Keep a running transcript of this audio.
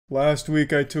Last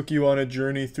week I took you on a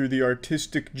journey through the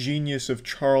artistic genius of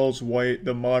Charles White,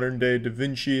 the modern-day Da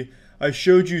Vinci. I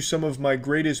showed you some of my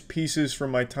greatest pieces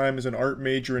from my time as an art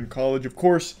major in college. Of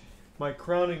course, my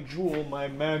crowning jewel, my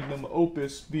magnum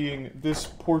opus, being this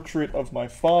portrait of my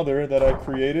father that I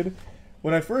created.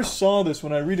 When I first saw this,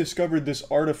 when I rediscovered this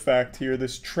artifact here,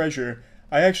 this treasure,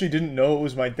 I actually didn't know it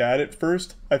was my dad at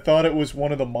first. I thought it was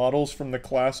one of the models from the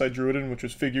class I drew it in, which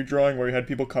was figure drawing, where you had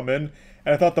people come in,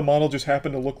 and I thought the model just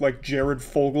happened to look like Jared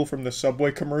Fogle from the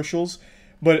Subway commercials.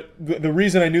 But the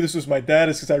reason I knew this was my dad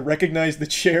is because I recognized the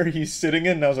chair he's sitting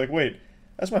in, and I was like, wait,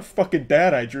 that's my fucking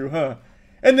dad I drew, huh?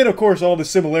 And then, of course, all the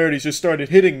similarities just started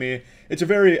hitting me. It's a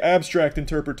very abstract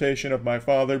interpretation of my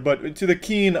father, but to the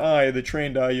keen eye, the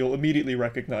trained eye, you'll immediately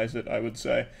recognize it, I would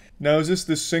say. Now, is this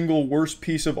the single worst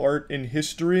piece of art in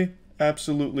history?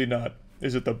 Absolutely not.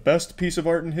 Is it the best piece of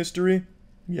art in history?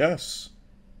 Yes.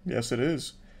 Yes, it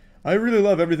is. I really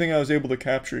love everything I was able to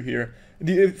capture here.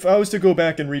 If I was to go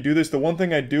back and redo this, the one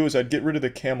thing I'd do is I'd get rid of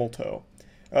the camel toe.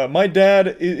 My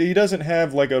dad, he doesn't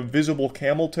have like a visible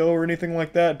camel toe or anything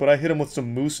like that, but I hit him with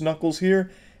some moose knuckles here,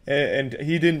 and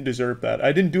he didn't deserve that.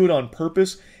 I didn't do it on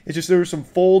purpose. It's just there were some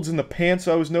folds in the pants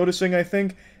I was noticing, I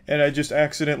think, and I just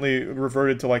accidentally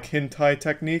reverted to like hentai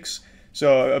techniques.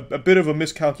 So a bit of a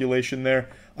miscalculation there.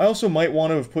 I also might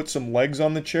want to have put some legs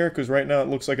on the chair, because right now it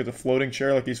looks like it's a floating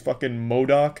chair, like he's fucking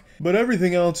MODOK. But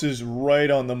everything else is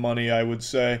right on the money, I would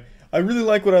say. I really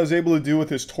like what I was able to do with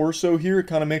his torso here. It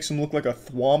kind of makes him look like a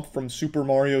thwomp from Super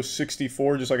Mario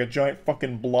 64, just like a giant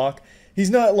fucking block. He's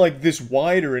not like this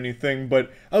wide or anything,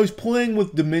 but I was playing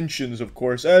with dimensions, of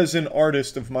course. As an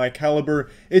artist of my caliber,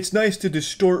 it's nice to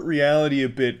distort reality a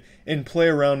bit and play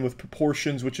around with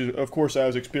proportions, which is, of course, I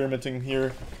was experimenting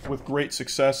here with great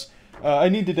success. I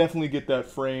need to definitely get that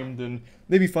framed and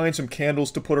maybe find some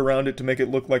candles to put around it to make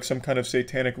it look like some kind of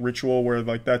satanic ritual where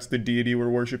like that's the deity we're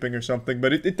worshiping or something.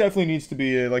 But it definitely needs to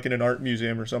be like in an art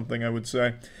museum or something, I would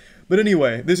say. But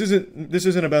anyway, this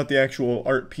isn't about the actual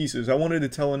art pieces. I wanted to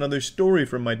tell another story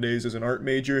from my days as an art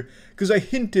major, because I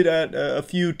hinted at a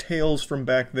few tales from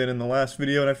back then in the last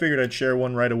video, and I figured I'd share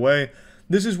one right away.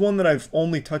 This is one that I've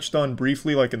only touched on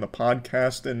briefly, like in the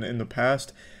podcast and in the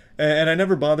past. And I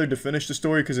never bothered to finish the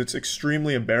story because it's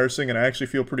extremely embarrassing and I actually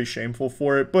feel pretty shameful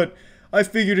for it. But I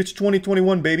figured it's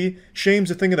 2021, baby.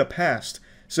 Shame's a thing of the past.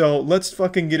 So let's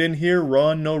fucking get in here,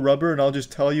 raw and no rubber, and I'll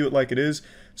just tell you it like it is.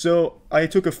 So I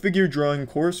took a figure drawing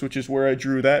course, which is where I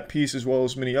drew that piece as well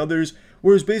as many others,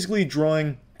 where it's basically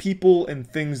drawing people and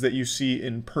things that you see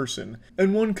in person.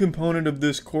 And one component of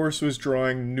this course was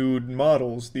drawing nude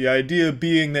models, the idea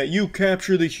being that you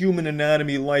capture the human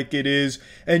anatomy like it is,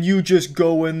 and you just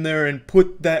go in there and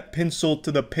put that pencil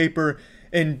to the paper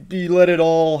and you let it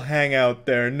all hang out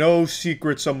there. No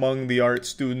secrets among the art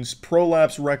students,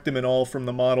 prolapse, rectum, and all from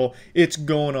the model. It's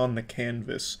going on the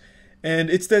canvas.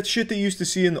 And it's that shit that you used to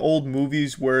see in the old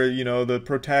movies where, you know, the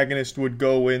protagonist would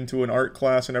go into an art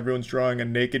class and everyone's drawing a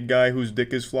naked guy whose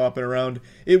dick is flopping around.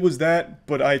 It was that,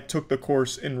 but I took the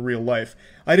course in real life.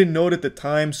 I didn't know it at the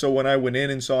time, so when I went in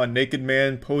and saw a naked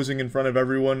man posing in front of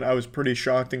everyone, I was pretty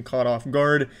shocked and caught off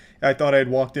guard. I thought I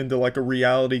had walked into like a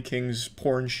Reality Kings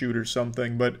porn shoot or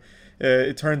something, but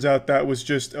it turns out that was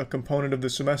just a component of the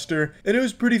semester, and it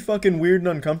was pretty fucking weird and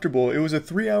uncomfortable. It was a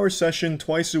 3-hour session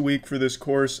twice a week for this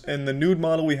course, and the nude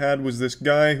model we had was this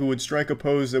guy who would strike a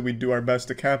pose that we'd do our best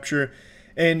to capture,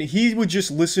 and he would just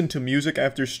listen to music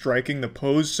after striking the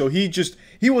pose, so he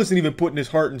wasn't even putting his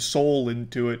heart and soul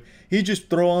into it. He'd just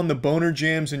throw on the boner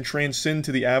jams and transcend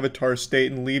to the avatar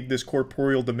state and leave this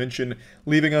corporeal dimension,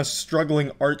 leaving us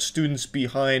struggling art students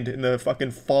behind in the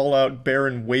fucking fallout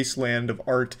barren wasteland of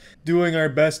art, doing our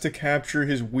best to capture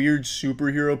his weird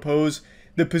superhero pose.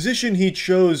 The position he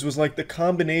chose was like the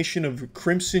combination of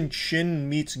Crimson Chin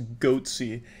meets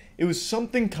Goatsy. It was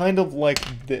something kind of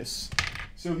like this.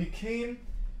 So he came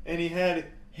and he had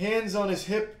hands on his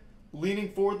hip,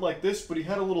 leaning forward like this, but he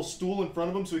had a little stool in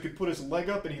front of him so he could put his leg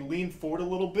up, and he leaned forward a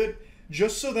little bit,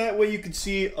 just so that way you could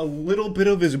see a little bit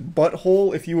of his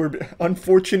butthole if you were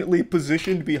unfortunately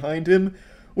positioned behind him,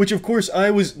 which of course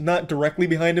I was not directly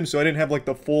behind him, so I didn't have like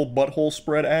the full butthole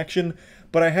spread action,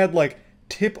 but I had like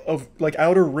tip of, like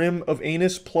outer rim of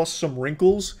anus plus some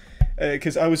wrinkles,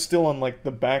 because I was still on like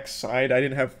the back side, I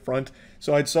didn't have front,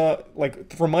 so I saw,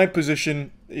 like, from my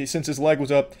position, since his leg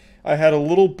was up, I had a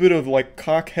little bit of like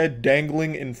cockhead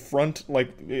dangling in front,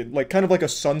 like kind of like a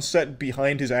sunset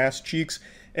behind his ass cheeks,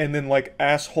 and then like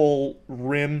asshole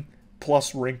rim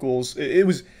plus wrinkles. It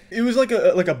was like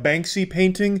a Banksy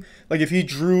painting. Like if he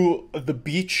drew the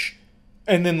beach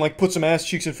and then like put some ass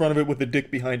cheeks in front of it with the dick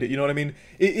behind it. You know what I mean?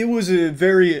 It was a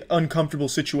very uncomfortable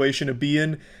situation to be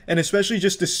in, and especially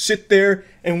just to sit there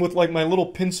and with like my little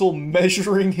pencil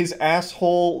measuring his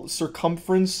asshole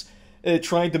circumference,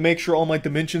 trying to make sure all my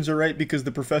dimensions are right because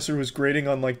the professor was grading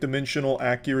on like dimensional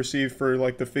accuracy for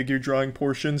like the figure drawing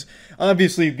portions.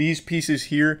 Obviously, these pieces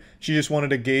here, she just wanted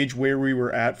to gauge where we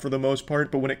were at for the most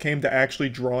part, but when it came to actually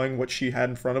drawing what she had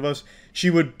in front of us,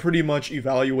 she would pretty much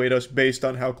evaluate us based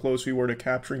on how close we were to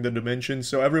capturing the dimensions.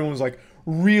 So everyone was like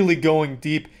really going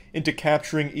deep into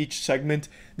capturing each segment.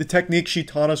 The technique she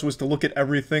taught us was to look at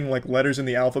everything like letters in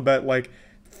the alphabet, like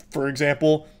for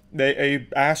example, a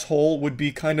asshole would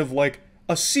be kind of like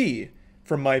a C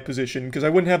from my position because I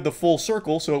wouldn't have the full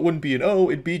circle, so it wouldn't be an O,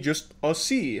 it'd be just a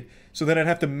C. So then I'd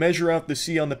have to measure out the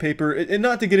C on the paper, and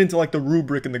not to get into like the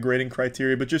rubric and the grading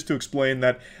criteria, but just to explain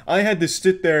that I had to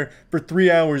sit there for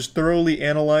 3 hours thoroughly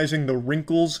analyzing the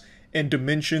wrinkles and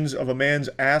dimensions of a man's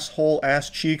asshole, ass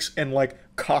cheeks, and like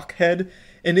cockhead,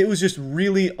 and it was just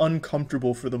really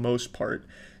uncomfortable for the most part.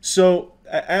 So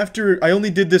after I only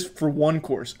did this for one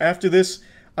course. After this,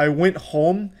 I went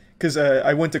home because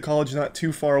I went to college not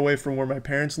too far away from where my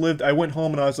parents lived. I went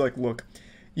home and I was like, look,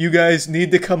 you guys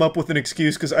need to come up with an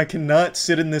excuse because I cannot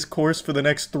sit in this course for the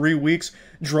next 3 weeks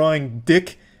drawing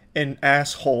dick and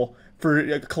asshole for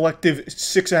a collective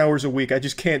 6 hours a week. I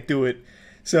just can't do it.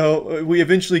 So we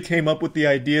eventually came up with the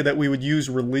idea that we would use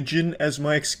religion as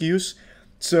my excuse.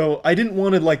 So I didn't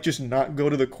want to like just not go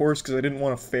to the course because I didn't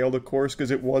want to fail the course because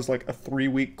it was like a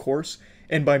 3-week course.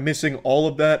 And by missing all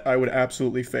of that, I would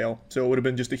absolutely fail. So it would have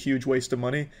been just a huge waste of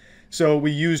money. So we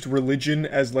used religion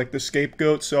as like the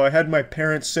scapegoat. So I had my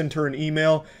parents send her an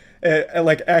email,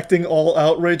 like acting all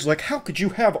outraged, like, how could you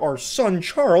have our son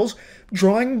Charles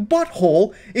drawing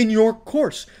butthole in your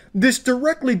course? This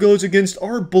directly goes against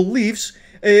our beliefs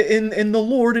in the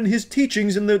Lord and his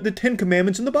teachings in the Ten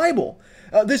Commandments in the Bible.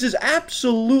 This is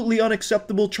absolutely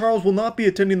unacceptable. Charles will not be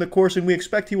attending the course, and we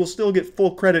expect he will still get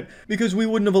full credit because we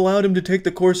wouldn't have allowed him to take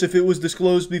the course if it was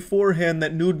disclosed beforehand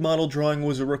that nude model drawing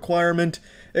was a requirement.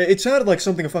 It sounded like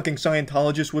something a fucking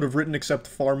Scientologist would have written, except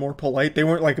far more polite. They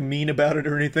weren't like mean about it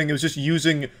or anything. It was just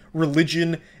using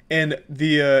religion and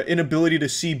the inability to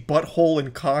see butthole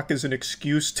and cock as an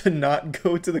excuse to not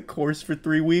go to the course for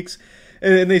 3 weeks.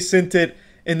 And they sent it.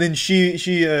 And then she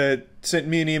sent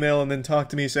me an email and then talked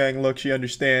to me saying, look, she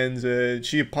understands.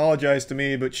 She apologized to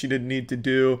me, but she didn't need to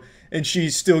do. And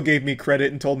she still gave me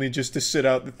credit and told me just to sit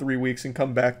out the 3 weeks and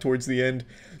come back towards the end.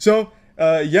 So,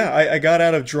 yeah, I got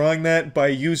out of drawing that by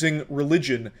using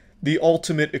religion, the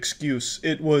ultimate excuse.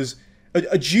 It was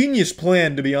a genius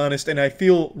plan, to be honest, and I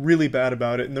feel really bad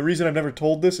about it. And the reason I've never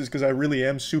told this is because I really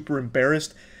am super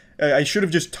embarrassed. I should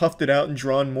have just toughed it out and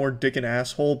drawn more dick and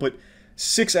asshole, but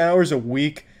 6 hours a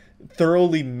week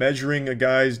thoroughly measuring a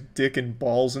guy's dick and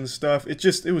balls and stuff, it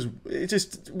just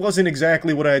wasn't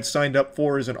exactly what I had signed up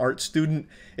for as an art student.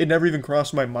 It never even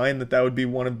crossed my mind that that would be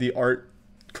one of the art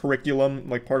curriculum,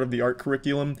 like part of the art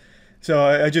curriculum. So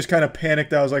I just kind of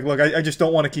panicked. I was like, look, I just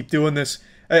don't want to keep doing this.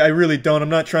 I really don't. I'm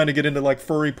not trying to get into like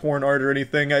furry porn art or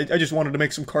anything. I just wanted to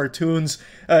make some cartoons,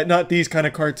 not these kind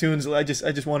of cartoons. I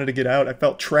just wanted to get out. I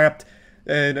felt trapped,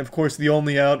 and of course the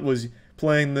only out was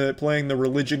playing the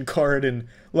religion card, and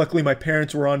luckily my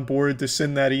parents were on board to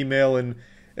send that email, and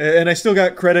I still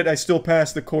got credit. I still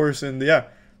passed the course, and yeah,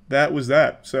 that was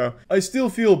that. So I still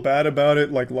feel bad about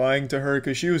it, like lying to her,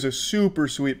 because she was a super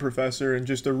sweet professor and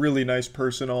just a really nice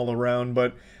person all around,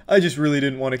 but I just really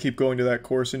didn't want to keep going to that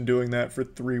course and doing that for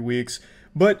 3 weeks.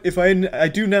 But if I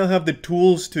do now have the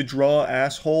tools to draw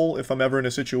asshole if I'm ever in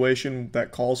a situation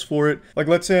that calls for it. Like,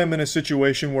 let's say I'm in a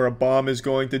situation where a bomb is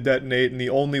going to detonate and the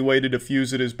only way to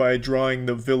defuse it is by drawing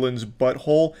the villain's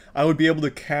butthole. I would be able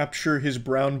to capture his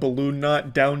brown balloon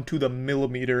knot down to the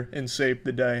millimeter and save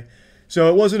the day.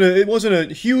 So it wasn't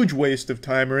a huge waste of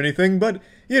time or anything, but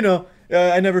you know,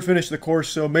 I never finished the course,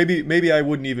 so maybe I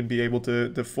wouldn't even be able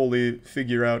to fully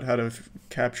figure out how to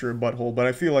capture a butthole. But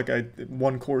I feel like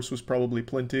one course was probably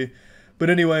plenty. But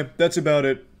anyway, that's about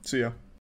it. See ya.